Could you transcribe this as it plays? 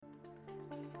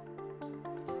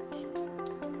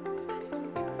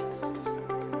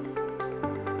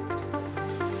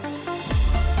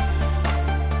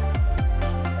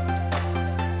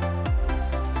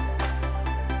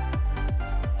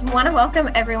want to welcome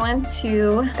everyone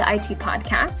to the IT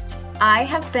podcast. I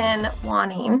have been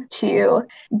wanting to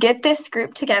get this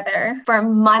group together for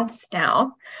months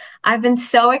now. I've been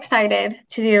so excited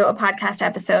to do a podcast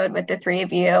episode with the three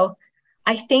of you.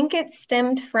 I think it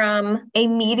stemmed from a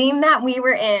meeting that we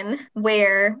were in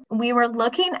where we were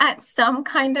looking at some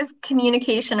kind of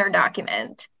communication or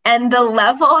document, and the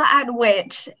level at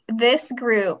which this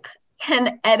group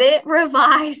can edit,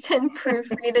 revise, and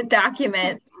proofread a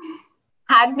document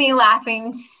had me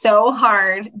laughing so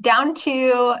hard, down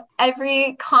to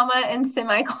every comma and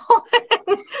semicolon.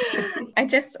 I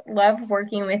just love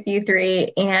working with you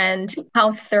three and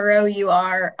how thorough you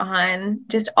are on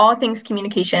just all things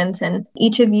communications. And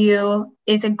each of you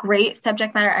is a great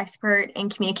subject matter expert in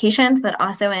communications, but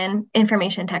also in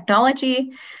information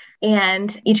technology.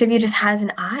 And each of you just has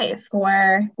an eye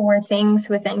for things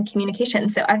within communication.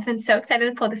 So I've been so excited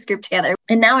to pull this group together.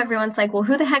 And now everyone's like, well,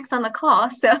 who the heck's on the call?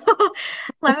 So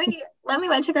let me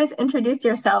let you guys introduce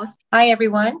yourselves. Hi,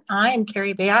 everyone. I am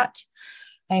Carrie Bayot.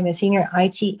 I'm a senior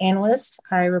IT analyst.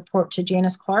 I report to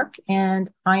Janice Clark, and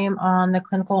I am on the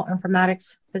clinical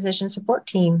informatics physician support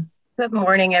team. Good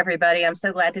morning, everybody. I'm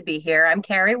so glad to be here. I'm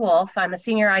Carrie Wolf. I'm a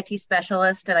senior IT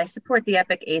specialist, and I support the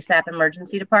Epic ASAP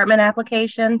Emergency Department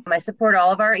application. I support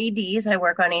all of our EDs. I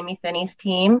work on Amy Finney's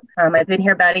team. I've been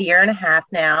here about a year and a half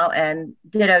now, and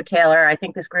ditto Taylor. I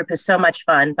think this group is so much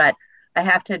fun, but I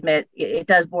have to admit, it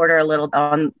does border a little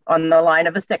on the line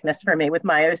of a sickness for me with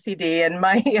my OCD and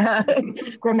my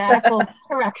grammatical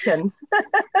corrections.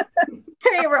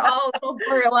 Hey, we're all a little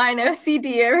borderline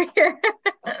OCD over here.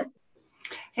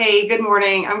 Hey, good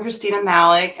morning. I'm Kristina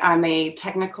Malleck. I'm a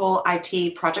technical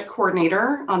IT project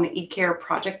coordinator on the eCare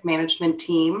project management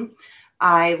team.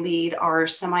 I lead our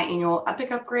semi-annual Epic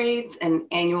upgrades and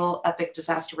annual Epic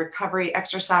disaster recovery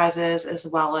exercises, as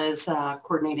well as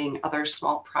coordinating other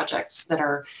small projects that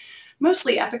are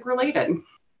mostly Epic related.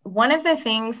 One of the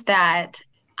things that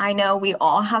I know we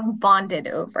all have bonded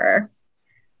over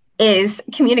is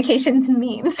communications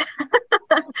memes.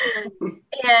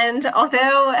 And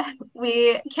although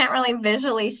we can't really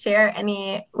visually share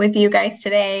any with you guys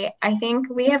today, I think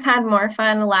we have had more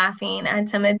fun laughing at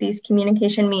some of these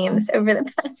communication memes over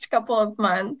the past couple of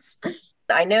months.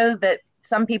 I know that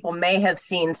some people may have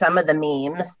seen some of the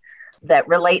memes that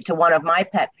relate to one of my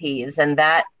pet peeves, and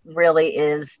that really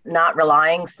is not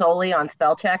relying solely on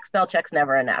spell check. Spell check's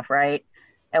never enough, right?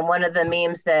 And one of the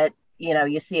memes that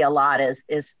you see a lot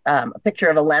is a picture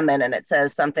of a lemon, and it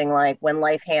says something like, when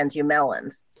life hands you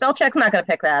melons. Spell check's not going to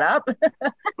pick that up.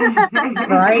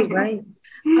 Right.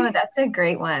 Oh, that's a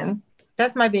great one.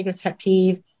 That's my biggest pet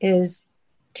peeve is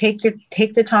take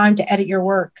the time to edit your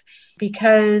work,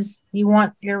 because you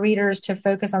want your readers to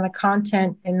focus on the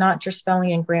content and not just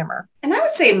spelling and grammar. And I would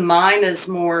say mine is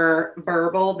more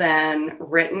verbal than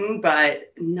written,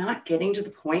 but not getting to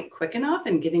the point quick enough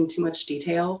and giving too much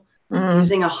detail.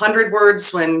 Using 100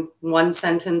 words when one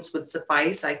sentence would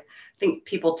suffice. I think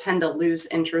people tend to lose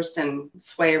interest and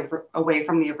sway away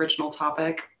from the original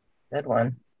topic. Good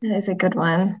one. That is a good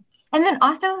one. And then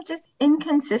also just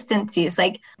inconsistencies.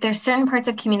 Like there's certain parts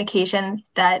of communication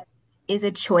that is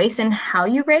a choice in how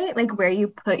you write, like where you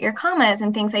put your commas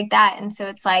and things like that. And so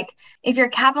it's like, if you're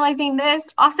capitalizing this,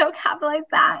 also capitalize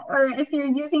that. Or if you're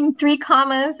using 3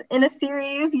 commas in a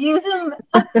series, use them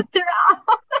throughout.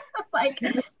 Like,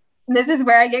 this is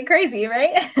where I get crazy,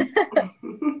 right?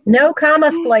 No comma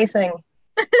splicing.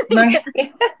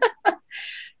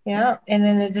 Yeah. And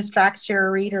then it distracts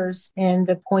your readers and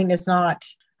the point is not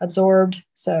absorbed.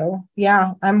 So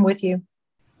yeah, I'm with you.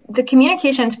 The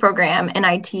communications program in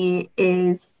IT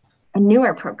is a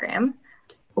newer program.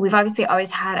 We've obviously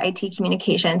always had IT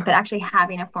communications, but actually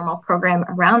having a formal program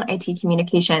around IT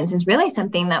communications is really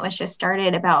something that was just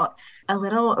started about a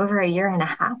little over a year and a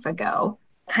half ago.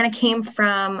 Kind of came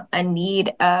from a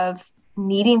need of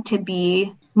needing to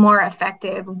be more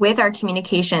effective with our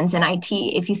communications in IT.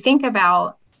 If you think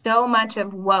about so much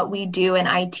of what we do in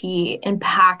IT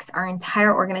impacts our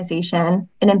entire organization,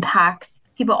 it impacts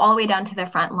people all the way down to the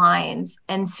front lines.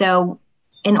 And so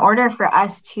in order for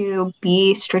us to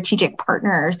be strategic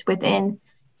partners within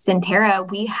Sentara,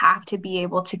 we have to be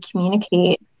able to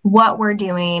communicate what we're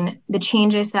doing, the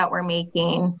changes that we're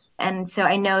making. And so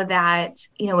I know that,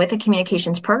 with a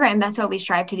communications program, that's what we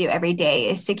strive to do every day,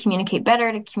 is to communicate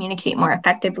better, to communicate more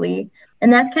effectively.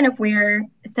 And that's kind of where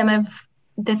some of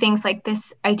the things like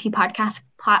this IT podcast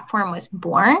platform was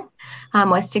born,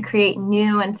 was to create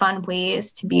new and fun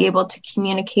ways to be able to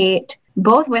communicate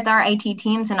both with our IT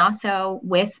teams and also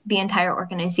with the entire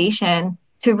organization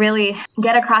to really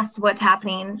get across what's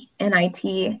happening in IT.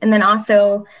 And then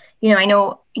also, I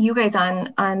know you guys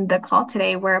on the call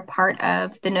today were a part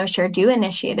of the No Share Do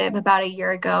initiative about a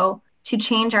year ago to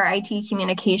change our IT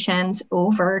communications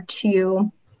over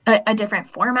to a different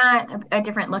format, a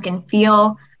different look and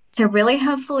feel to really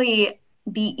hopefully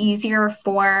be easier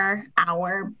for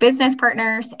our business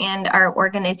partners and our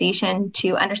organization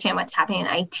to understand what's happening in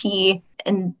IT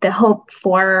and the hope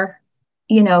for,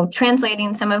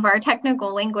 translating some of our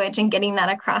technical language and getting that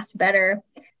across better.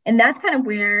 And that's kind of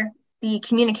where the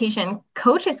communication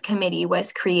coaches committee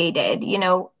was created.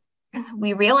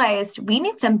 We realized we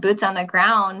need some boots on the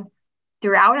ground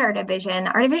throughout our division.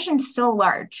 Our division's so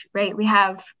large, right? We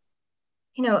have,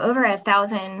 over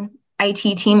 1,000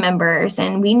 IT team members,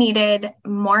 and we needed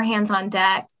more hands on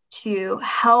deck to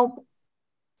help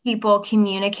people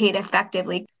communicate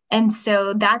effectively. And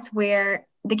so that's where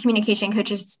the communication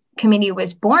coaches committee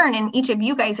was born. And each of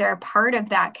you guys are a part of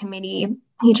that committee.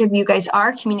 Each of you guys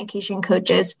are communication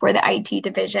coaches for the IT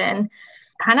division.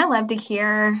 Kind of love to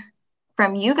hear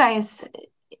from you guys.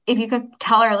 If you could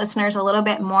tell our listeners a little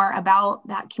bit more about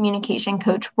that communication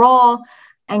coach role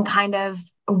and kind of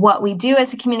what we do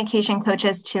as a communication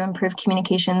coaches to improve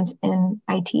communications in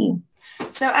IT.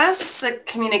 So as a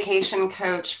communication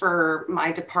coach for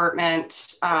my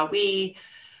department,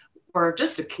 or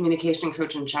just a communication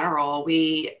coach in general,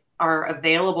 we are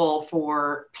available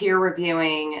for peer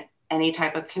reviewing any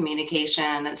type of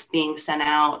communication that's being sent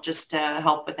out, just to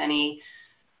help with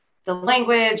the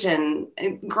language and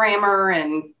grammar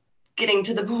and getting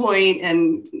to the point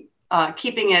and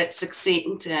keeping it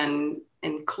succinct and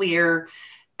clear.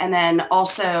 And then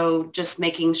also just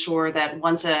making sure that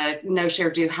once a no share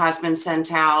do has been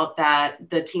sent out, that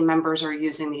the team members are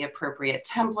using the appropriate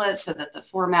template so that the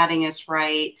formatting is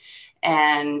right,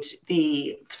 and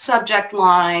the subject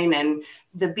line and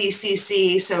the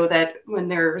BCC so that when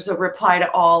there's a reply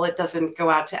to all, it doesn't go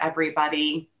out to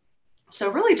everybody. So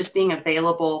really just being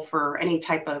available for any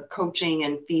type of coaching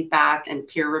and feedback and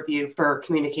peer review for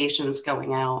communications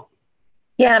going out.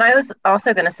 Yeah, and I was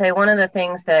also going to say one of the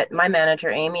things that my manager,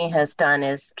 Amy, has done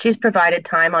is she's provided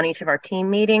time on each of our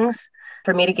team meetings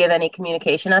for me to give any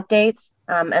communication updates.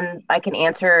 And I can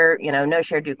answer, no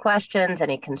share do questions,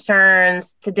 any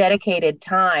concerns. It's a dedicated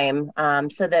time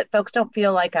so that folks don't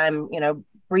feel like I'm,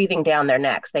 breathing down their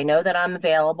necks. They know that I'm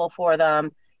available for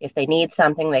them. If they need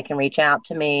something, they can reach out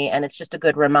to me. And it's just a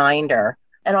good reminder.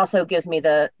 And also gives me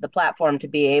the platform to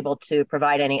be able to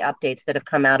provide any updates that have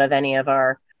come out of any of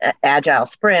our agile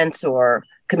sprints or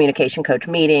communication coach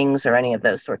meetings or any of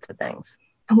those sorts of things.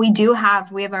 We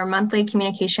have our monthly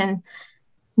communication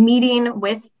meeting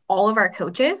with all of our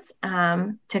coaches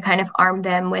to kind of arm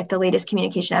them with the latest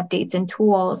communication updates and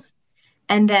tools.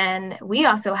 And then we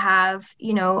also have,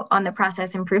 on the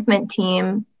process improvement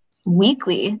team,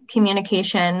 weekly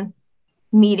communication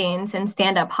meetings and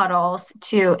stand-up huddles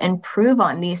to improve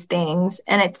on these things.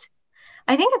 And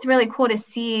I think it's really cool to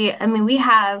see. I mean, we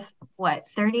have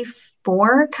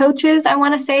 34 coaches, I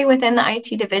want to say, within the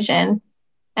IT division.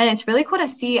 And it's really cool to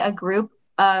see a group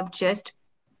of just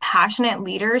passionate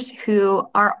leaders who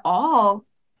are all,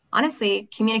 honestly,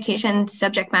 communication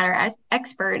subject matter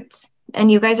experts.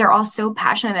 And you guys are all so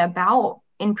passionate about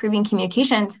improving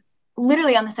communications,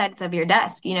 literally on the sides of your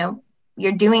desk.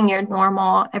 You're doing your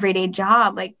normal everyday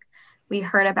job, like we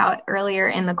heard about earlier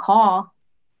in the call.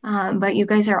 But you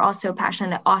guys are also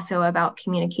passionate also about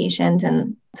communications,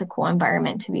 and it's a cool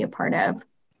environment to be a part of.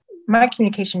 My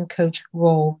communication coach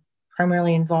role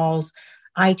primarily involves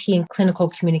IT and clinical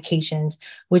communications,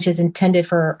 which is intended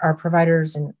for our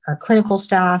providers and our clinical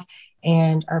staff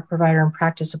and our provider and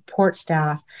practice support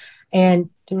staff. And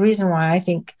the reason why I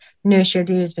think No Share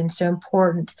Do has been so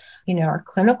important, our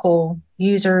clinical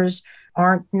users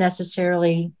aren't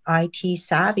necessarily IT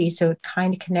savvy. So it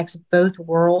kind of connects both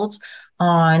worlds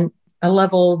on a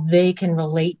level they can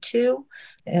relate to,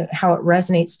 how it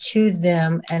resonates to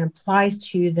them and applies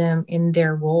to them in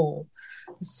their role.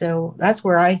 So that's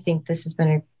where I think this has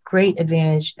been a great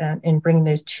advantage in bringing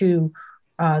those two,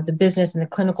 the business and the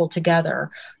clinical,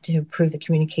 together to improve the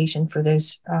communication for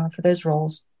those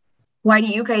roles. Why do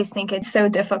you guys think it's so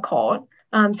difficult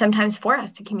sometimes for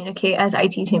us to communicate as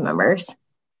IT team members?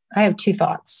 I have two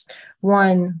thoughts.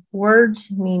 One, words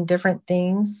mean different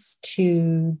things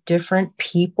to different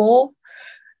people.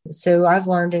 So I've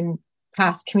learned in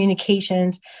past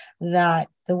communications that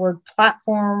the word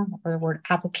platform or the word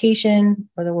application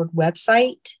or the word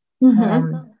website,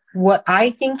 what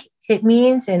I think it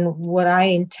means and what I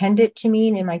intend it to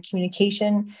mean in my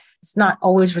communication, it's not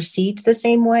always received the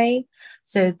same way.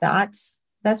 So that's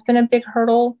been a big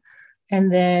hurdle.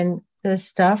 And then the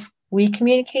stuff we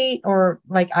communicate, or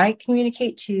like I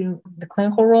communicate to the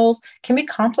clinical roles, can be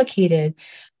complicated.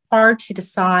 hard to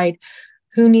decide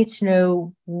who needs to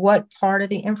know what part of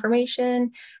the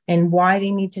information and why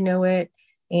they need to know it.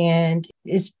 And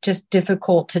it's just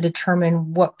difficult to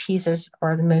determine what pieces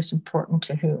are the most important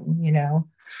to whom,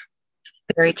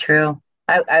 Very true.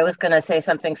 I was going to say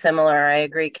something similar. I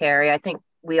agree, Kerrie. I think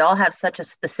we all have such a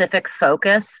specific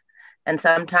focus, and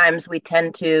sometimes we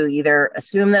tend to either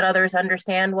assume that others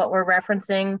understand what we're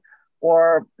referencing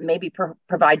or maybe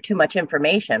provide too much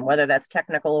information, whether that's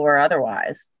technical or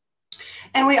otherwise.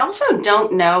 And we also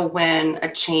don't know when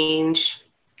a change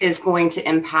is going to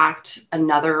impact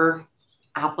another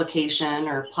application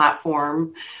or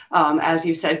platform, as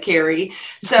you said, Kerrie.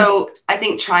 So I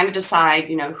think trying to decide,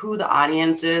 who the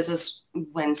audience is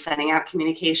when sending out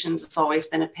communications. It's always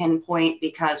been a pinpoint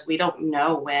because we don't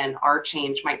know when our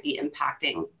change might be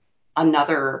impacting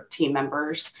another team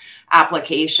member's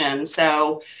application.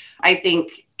 So I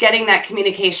think getting that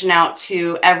communication out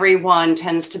to everyone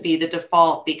tends to be the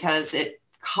default because it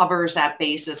covers that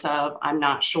basis of, I'm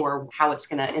not sure how it's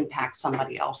going to impact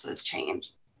somebody else's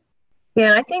change.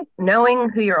 Yeah, and I think knowing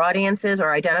who your audience is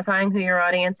or identifying who your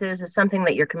audience is something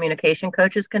that your communication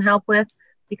coaches can help with,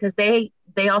 because they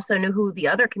also know who the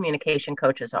other communication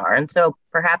coaches are. And so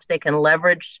perhaps they can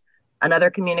leverage another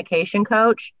communication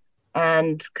coach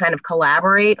and kind of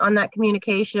collaborate on that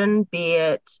communication, be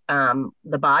it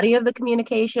the body of the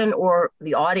communication or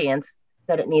the audience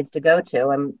that it needs to go to.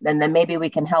 And then maybe we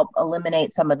can help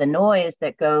eliminate some of the noise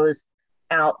that goes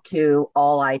out to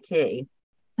all IT.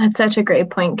 That's such a great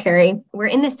point, Kerrie. We're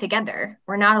in this together.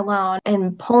 We're not alone.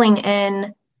 And pulling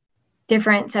in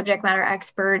different subject matter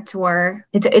experts, or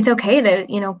it's okay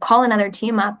to, call another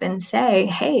team up and say,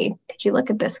 hey, could you look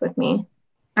at this with me?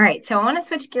 All right. So I want to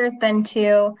switch gears then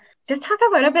to just talk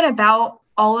a little bit about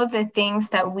all of the things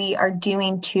that we are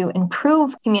doing to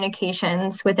improve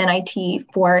communications within IT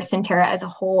for Sentara as a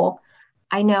whole.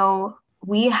 I know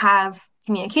we have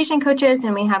communication coaches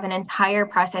and we have an entire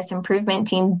process improvement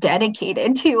team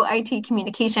dedicated to IT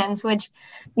communications, which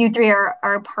you three are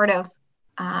a part of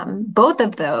both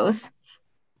of those.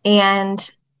 And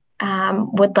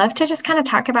would love to just kind of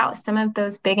talk about some of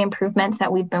those big improvements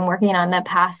that we've been working on the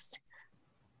past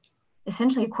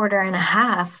essentially quarter and a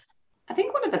half. I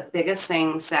think one of the biggest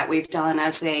things that we've done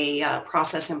as a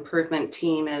process improvement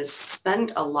team is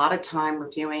spend a lot of time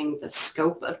reviewing the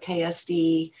scope of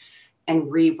KSD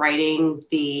and rewriting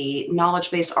the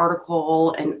knowledge base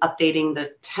article and updating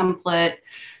the template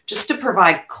just to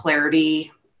provide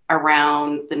clarity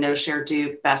around the no share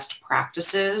do best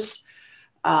practices.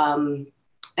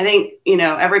 I think,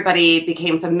 everybody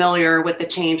became familiar with the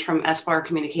change from SBAR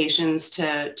communications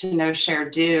to no share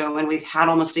do, and we've had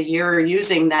almost a year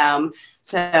using them.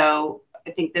 So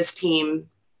I think this team,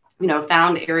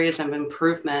 found areas of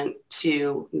improvement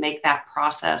to make that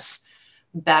process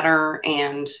better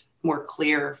and more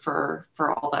clear for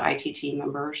all the IT team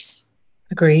members.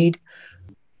 Agreed.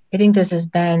 I think this has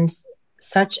been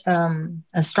such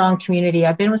a strong community.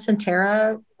 I've been with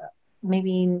Sentara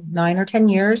maybe 9 or 10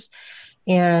 years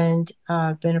and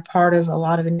been a part of a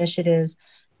lot of initiatives.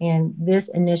 And this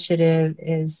initiative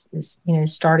is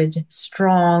started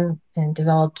strong and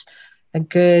developed a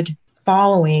good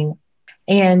following.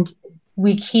 And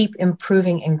we keep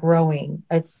improving and growing.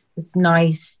 It's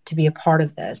nice to be a part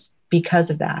of this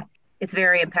because of that. It's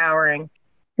very empowering.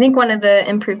 I think one of the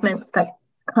improvements that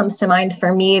comes to mind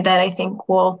for me that I think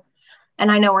will,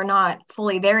 and I know we're not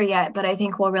fully there yet, but I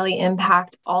think will really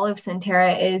impact all of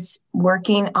Sentara is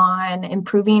working on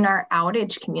improving our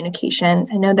outage communications.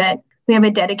 I know that we have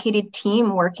a dedicated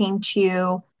team working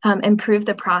to improve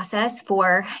the process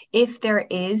for if there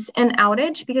is an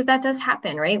outage, because that does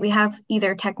happen, right? We have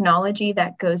either technology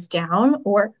that goes down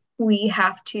or we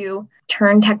have to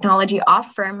turn technology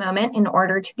off for a moment in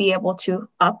order to be able to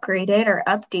upgrade it or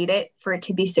update it for it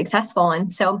to be successful.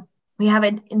 And so we have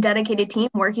a dedicated team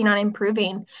working on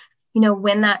improving,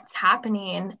 when that's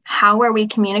happening, how are we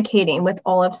communicating with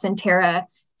all of Sentara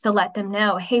to let them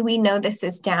know, hey, we know this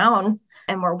is down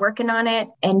and we're working on it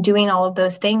and doing all of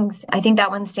those things. I think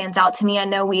that one stands out to me. I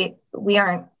know we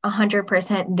aren't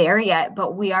 100% there yet,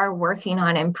 but we are working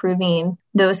on improving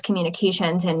those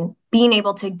communications and being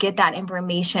able to get that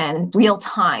information real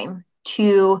time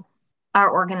to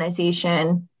our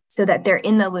organization so that they're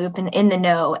in the loop and in the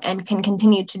know and can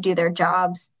continue to do their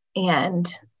jobs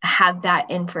and have that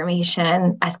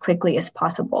information as quickly as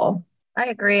possible. I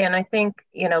agree. And I think,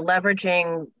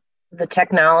 leveraging the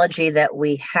technology that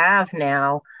we have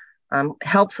now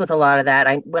helps with a lot of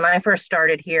that. When I first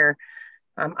started here,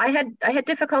 I had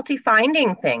difficulty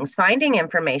finding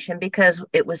information because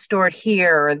it was stored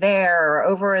here or there or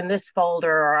over in this folder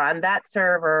or on that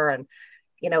server. And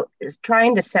is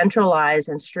trying to centralize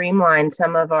and streamline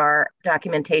some of our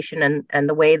documentation and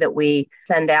the way that we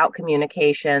send out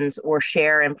communications or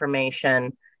share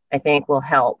information, I think will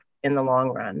help in the long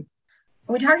run.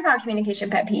 We talked about communication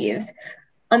pet peeves.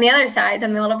 On the other side,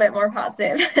 I'm a little bit more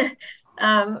positive.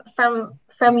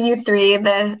 From you three,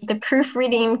 the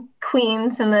proofreading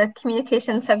queens and the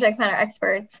communication subject matter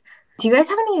experts, do you guys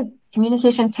have any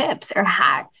communication tips or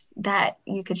hacks that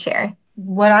you could share?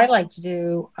 What I like to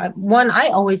do, I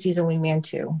always use a wingman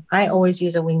too. I always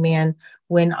use a wingman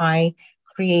when I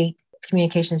create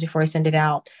communications before I send it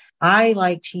out. I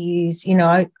like to use,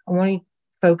 I want to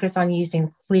focus on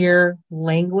using clear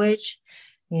language.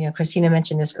 Kristina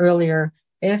mentioned this earlier.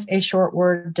 If a short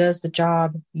word does the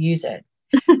job, use it.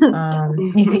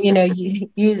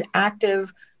 Use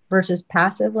active versus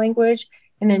passive language,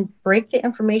 and then break the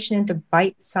information into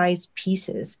bite-sized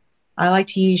pieces. I like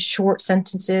to use short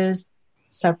sentences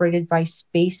separated by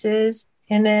spaces,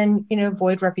 and then,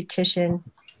 avoid repetition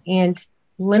and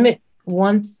limit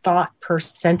one thought per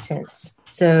sentence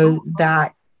so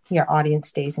that your audience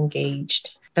stays engaged.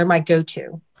 They're my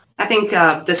go-to. I think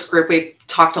this group, we've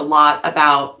talked a lot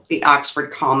about the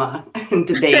Oxford comma and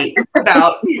debate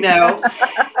about,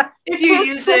 if you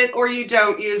use it or you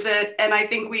don't use it. And I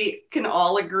think we can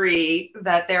all agree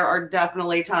that there are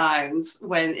definitely times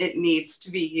when it needs to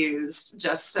be used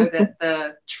just so that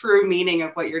the true meaning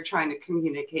of what you're trying to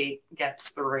communicate gets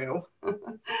through.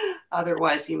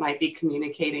 Otherwise, you might be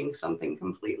communicating something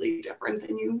completely different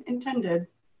than you intended.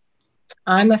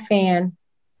 I'm a fan.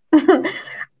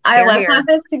 I love how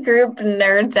this group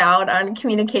nerds out on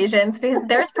communications, because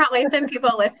there's probably some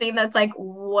people listening that's like,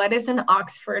 what is an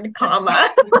Oxford comma?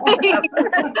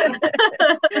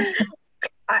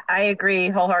 I agree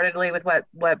wholeheartedly with what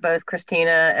both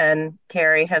Kristina and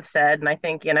Kerrie have said. And I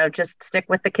think, just stick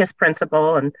with the KISS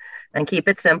principle and keep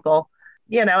it simple.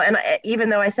 And even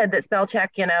though I said that spell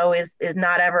check, is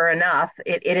not ever enough,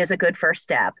 it is a good first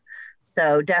step.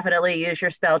 So definitely use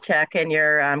your spell check and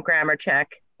your grammar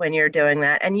check when you're doing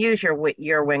that, and use your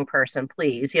wing person,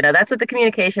 please. That's what the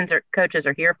communications coaches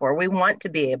are here for. We want to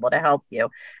be able to help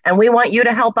you, and we want you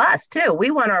to help us too.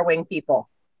 We want our wing people.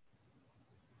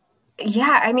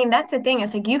 Yeah, I mean, that's the thing.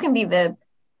 It's like you can be the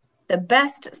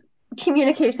best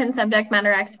communication subject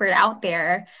matter expert out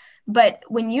there, but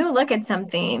when you look at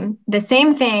something, the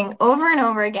same thing over and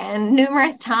over again,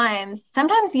 numerous times,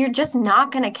 sometimes you're just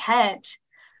not going to catch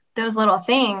those little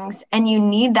things, and you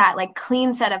need that like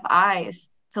clean set of eyes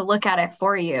to look at it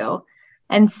for you.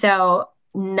 And so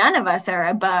none of us are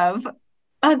above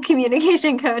a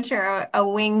communication coach or a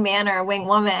wingman or a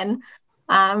wingwoman.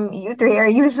 You three are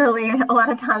usually a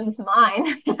lot of times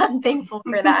mine. I'm thankful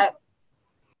for that.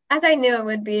 As I knew it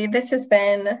would be, this has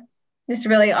been just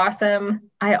really awesome.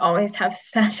 I always have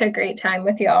such a great time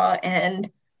with y'all,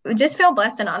 and just feel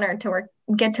blessed and honored to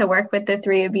get to work with the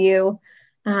three of you.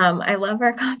 I love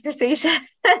our conversations.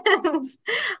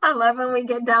 I love when we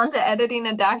get down to editing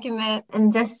a document,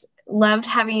 and just loved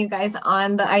having you guys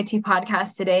on the IT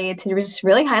podcast today to just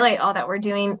really highlight all that we're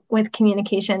doing with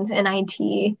communications in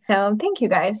IT. So thank you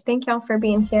guys. Thank y'all for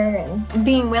being here and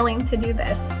being willing to do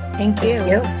this. Thank you.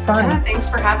 It was fun. Yeah, thanks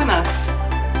for having us.